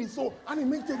of them would be so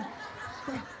animated.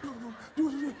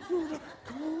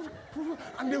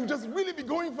 And they would just really be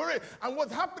going for it. And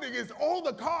what's happening is all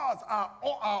the cars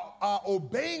are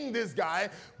obeying this guy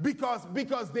because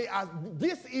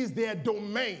this is their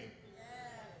domain.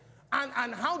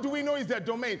 And how do we know it's their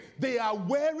domain? They are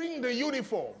wearing the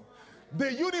uniform.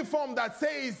 The uniform that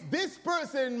says this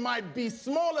person might be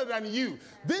smaller than you.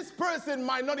 This person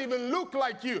might not even look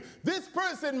like you. This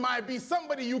person might be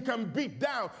somebody you can beat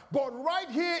down. But right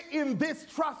here in this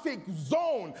traffic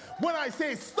zone, when I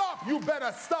say stop, you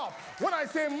better stop. When I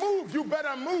say move, you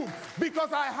better move,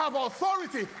 because I have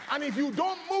authority. And if you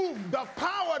don't move, the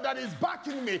power that is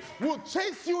backing me will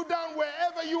chase you down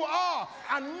wherever you are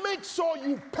and make sure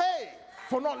you pay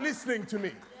for not listening to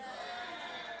me.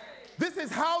 This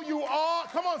is how you are.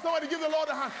 Come on, somebody give the Lord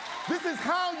a hand. This is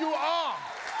how you are.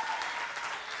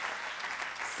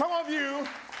 Some of you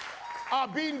are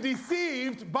being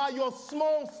deceived by your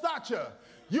small stature.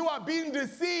 You are being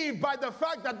deceived by the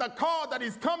fact that the car that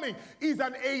is coming is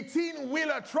an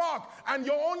 18-wheeler truck and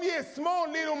you're only a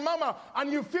small little mama,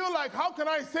 and you feel like, how can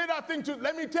I say that thing to?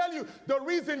 Let me tell you, the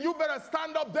reason you better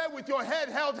stand up there with your head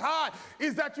held high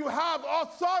is that you have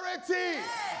authority.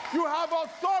 You have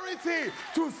authority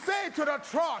to say to the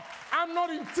truck, I'm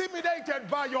not intimidated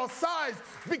by your size,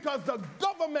 because the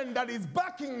government that is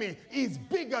backing me is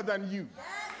bigger than you.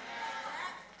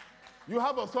 You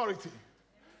have authority.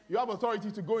 You have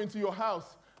authority to go into your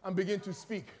house and begin to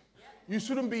speak. You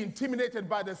shouldn't be intimidated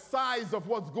by the size of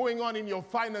what's going on in your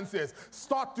finances.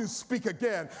 Start to speak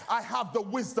again. I have the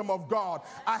wisdom of God.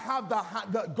 I have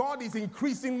the God is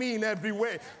increasing me in every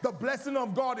way. The blessing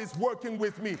of God is working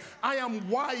with me. I am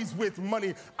wise with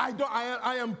money.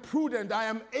 I am prudent. I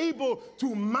am able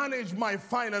to manage my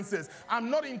finances. I'm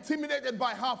not intimidated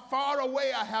by how far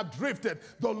away I have drifted.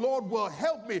 The Lord will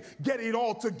help me get it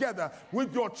all together.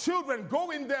 With your children,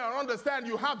 go in there and understand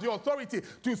you have the authority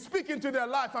to speak into their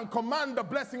life and command the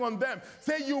blessing on them.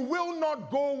 Say, you will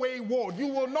not go wayward. You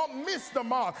will not miss the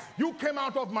mark. You came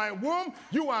out of my womb.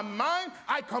 You are mine.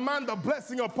 I command the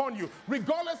blessing upon you.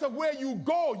 Regardless of where you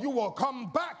go, you will come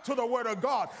back to the word of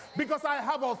God, because I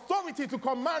have authority to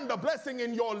command the blessing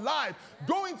in your life.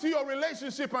 Go into your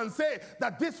relationship and say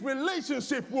that this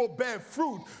relationship will bear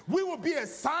fruit. We will be a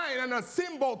sign and a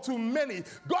symbol to many.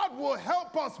 God will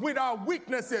help us with our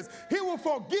weaknesses. He will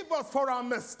forgive us for our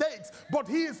mistakes, but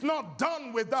he is not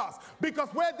done with us. Because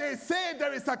where they say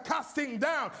there is a casting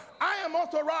down, I am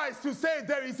authorized to say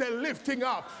there is a lifting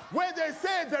up. Where they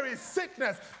say there is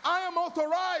sickness, I am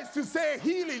authorized to say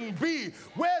healing be.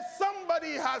 Where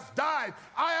somebody has died,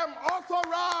 I am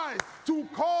authorized to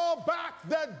call back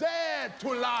the dead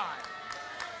to life.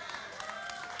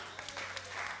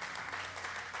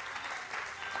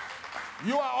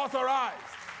 You are authorized.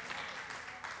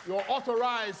 You're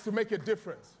authorized to make a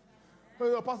difference.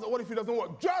 Pastor, what if it doesn't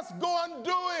work? Just go and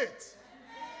do it.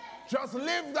 Just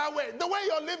live that way. The way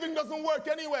you're living doesn't work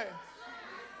anyway.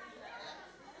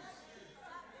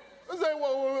 You say,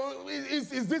 well,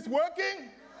 is this working?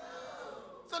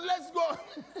 So let's go.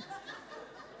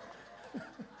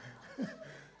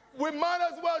 We might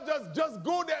as well just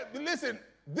go there. Listen,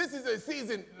 this is a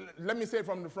season. Let me say it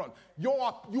from the front. You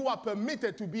are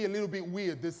permitted to be a little bit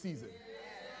weird this season.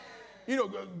 You know,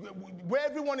 where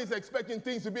everyone is expecting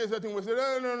things to be a certain way, say,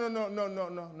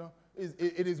 no.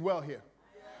 It is well here.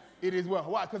 It is well.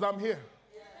 Why? Because I'm here.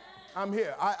 I'm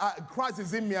here. Christ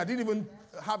is in me. I didn't even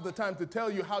have the time to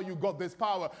tell you how you got this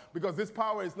power, because this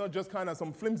power is not just kind of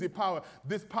some flimsy power.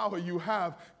 This power you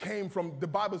have came from, the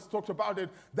Bible talks about it,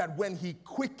 that when he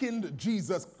quickened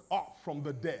Jesus up from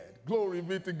the dead. Glory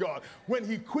be to God. When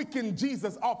he quickened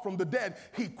Jesus up from the dead,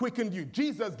 he quickened you.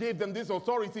 Jesus gave them this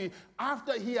authority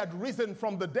after he had risen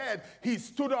from the dead. He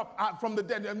stood up from the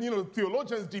dead. And, you know,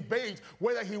 theologians debate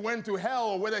whether he went to hell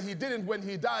or whether he didn't when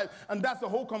he died. And that's a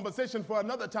whole conversation for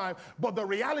another time. But the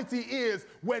reality is,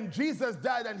 when Jesus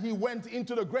died and he went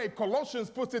into the grave, Colossians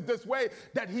puts it this way,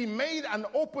 that he made an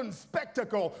open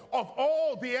spectacle of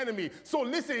all the enemy. So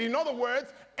listen, in other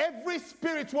words, every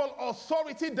spiritual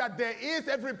authority that there is,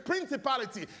 every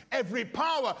principality, every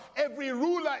power, every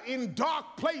ruler in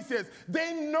dark places,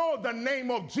 they know the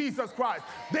name of Jesus Christ.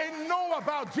 They know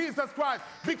about Jesus Christ,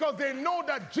 because they know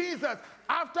that Jesus,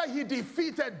 after he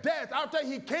defeated death, after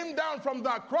he came down from the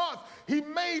cross, he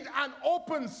made an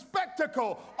open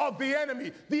spectacle of the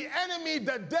enemy. The enemy,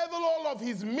 the devil, all of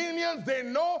his minions, they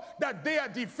know that they are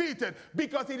defeated,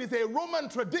 because it is a Roman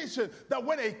tradition that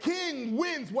when a king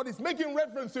wins, what it's making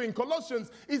reference to in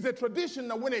Colossians is a tradition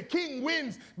that when a king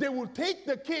wins, they will take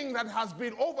the king that has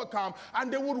been overcome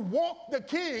and they would walk the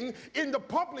king in the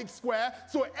public square,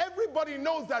 so everybody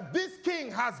knows that this king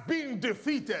has been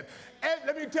defeated. And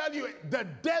let me tell you, the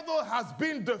devil has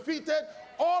been defeated.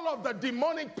 All of the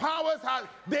demonic powers,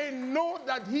 they know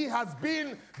that he has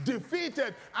been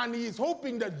defeated, and he is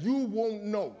hoping that you won't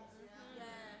know. Yeah.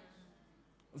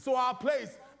 So our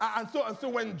place And so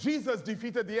when Jesus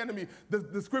defeated the enemy,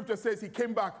 the scripture says he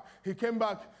came back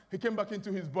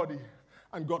into his body,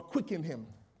 and God quickened him.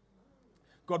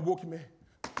 God woke him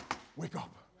up. Wake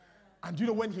up. And you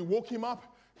know, when he woke him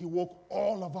up, he woke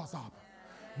all of us up.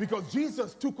 Because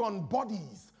Jesus took on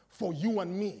bodies for you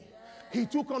and me. He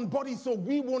took on bodies so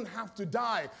we won't have to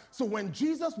die. So when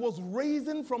Jesus was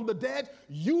risen from the dead,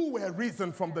 you were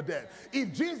risen from the dead.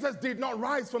 If Jesus did not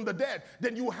rise from the dead,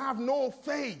 then you have no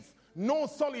faith. No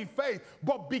solid faith,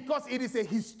 but because it is a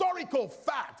historical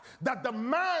fact that the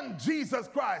man Jesus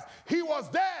Christ, he was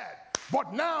dead,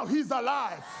 but now he's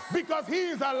alive. Because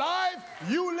he is alive,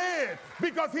 you live.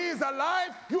 Because he is alive,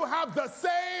 you have the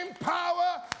same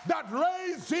power that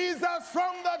raised Jesus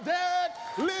from the dead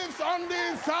lives on the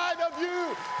inside of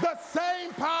you. The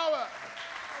same power.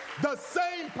 The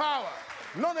same power.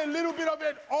 Not a little bit of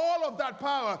it, all of that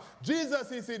power.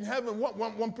 Jesus is in heaven.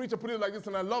 One preacher put it like this,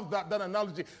 and I love that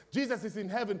analogy. Jesus is in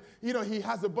heaven. You know, he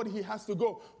has a body, he has to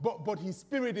go. But his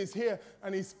spirit is here,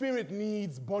 and his spirit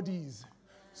needs bodies.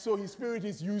 So his spirit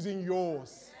is using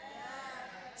yours.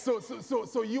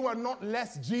 So you are not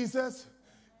less Jesus.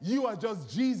 You are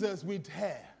just Jesus with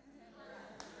hair.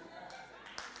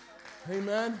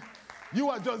 Amen. You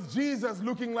are just Jesus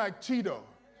looking like Cheeto.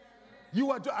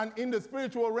 You are and in the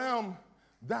spiritual realm,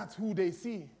 that's who they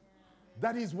see.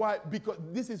 That is why, because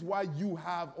this is why you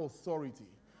have authority.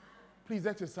 Please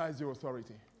exercise your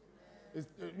authority.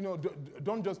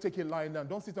 Don't just take it lying down.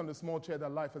 Don't sit on the small chair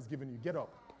that life has given you. Get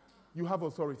up. You have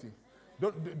authority.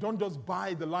 Don't just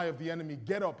buy the lie of the enemy.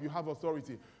 Get up. You have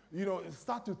authority.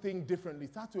 Start to think differently.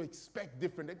 Start to expect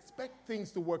different. Expect things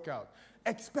to work out.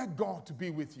 Expect God to be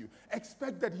with you.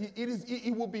 Expect that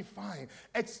it will be fine.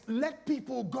 Let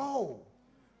people go.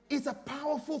 It's a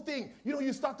powerful thing.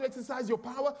 You start to exercise your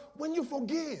power when you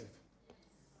forgive.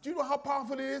 Do you know how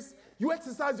powerful it is? You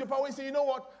exercise your power and say, you know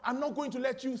what? I'm not going to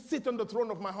let you sit on the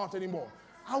throne of my heart anymore.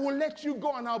 I will let you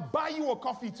go and I'll buy you a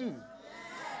coffee too.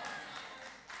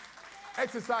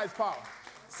 Exercise power.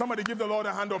 Somebody give the Lord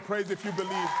a hand of praise if you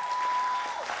believe.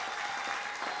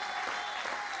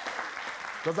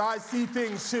 Because I see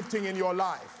things shifting in your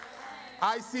life.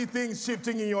 I see things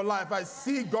shifting in your life. I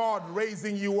see God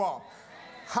raising you up.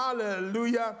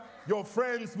 Hallelujah. Your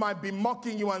friends might be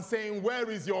mocking you and saying, where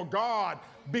is your God?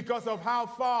 Because of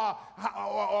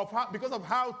because of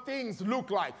how things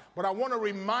look like. But I want to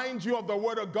remind you of the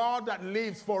word of God that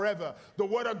lives forever. The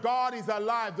word of God is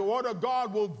alive. The word of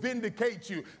God will vindicate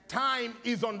you. Time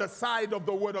is on the side of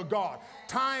the word of God.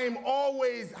 Time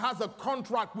always has a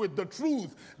contract with the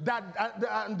truth.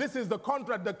 And this is the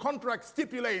contract. The contract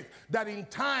stipulates that in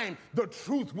time the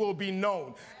truth will be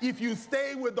known. If you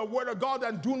stay with the word of God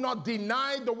and do not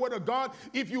deny the word of God,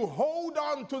 if you hold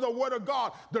on to the word of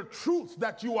God, the truth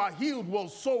that you are healed will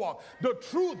show up. The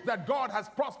truth that God has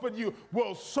prospered you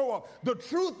will show up. The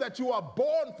truth that you are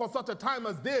born for such a time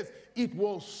as this, it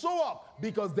will show up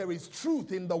because there is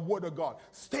truth in the word of God.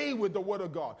 Stay with the word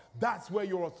of God. That's where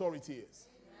your authority is.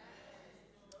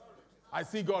 I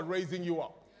see God raising you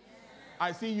up.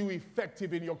 I see you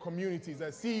effective in your communities. I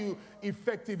see you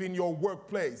effective in your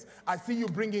workplace. I see you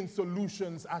bringing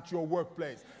solutions at your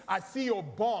workplace. I see your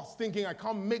boss thinking, I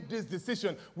can't make this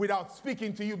decision without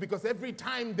speaking to you, because every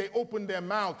time they open their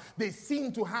mouth, they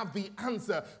seem to have the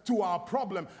answer to our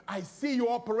problem. I see you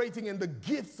operating in the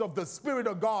gifts of the Spirit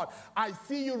of God. I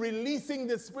see you releasing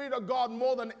the Spirit of God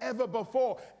more than ever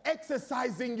before,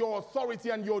 exercising your authority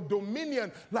and your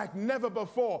dominion like never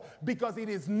before, because it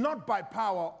is not by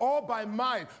power or by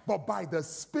might, but by the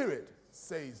Spirit,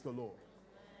 says the Lord.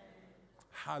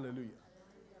 Hallelujah.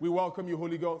 We welcome you,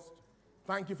 Holy Ghost.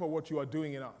 Thank you for what you are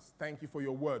doing in us. Thank you for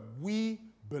your word. We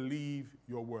believe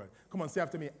your word. Come on, say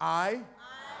after me. I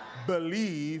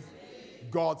believe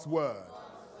God's word.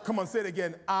 Come on, say it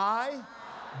again. I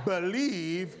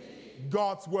believe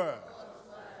God's word.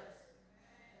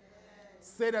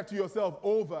 Say that to yourself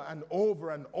over and over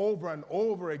and over and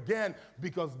over again,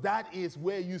 because that is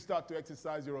where you start to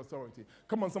exercise your authority.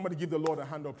 Come on, somebody give the Lord a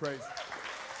hand of praise.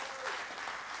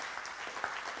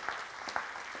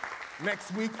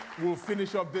 Next week, we'll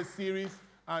finish up this series,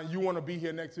 and you want to be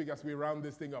here next week as we round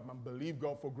this thing up and believe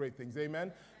God for great things.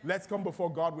 Amen? Let's come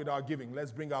before God with our giving.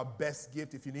 Let's bring our best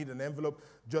gift. If you need an envelope,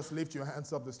 just lift your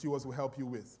hands up. The stewards will help you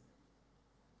with.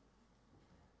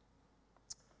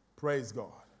 Praise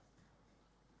God.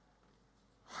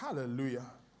 Hallelujah.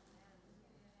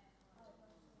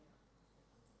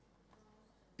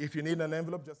 If you need an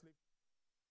envelope, just lift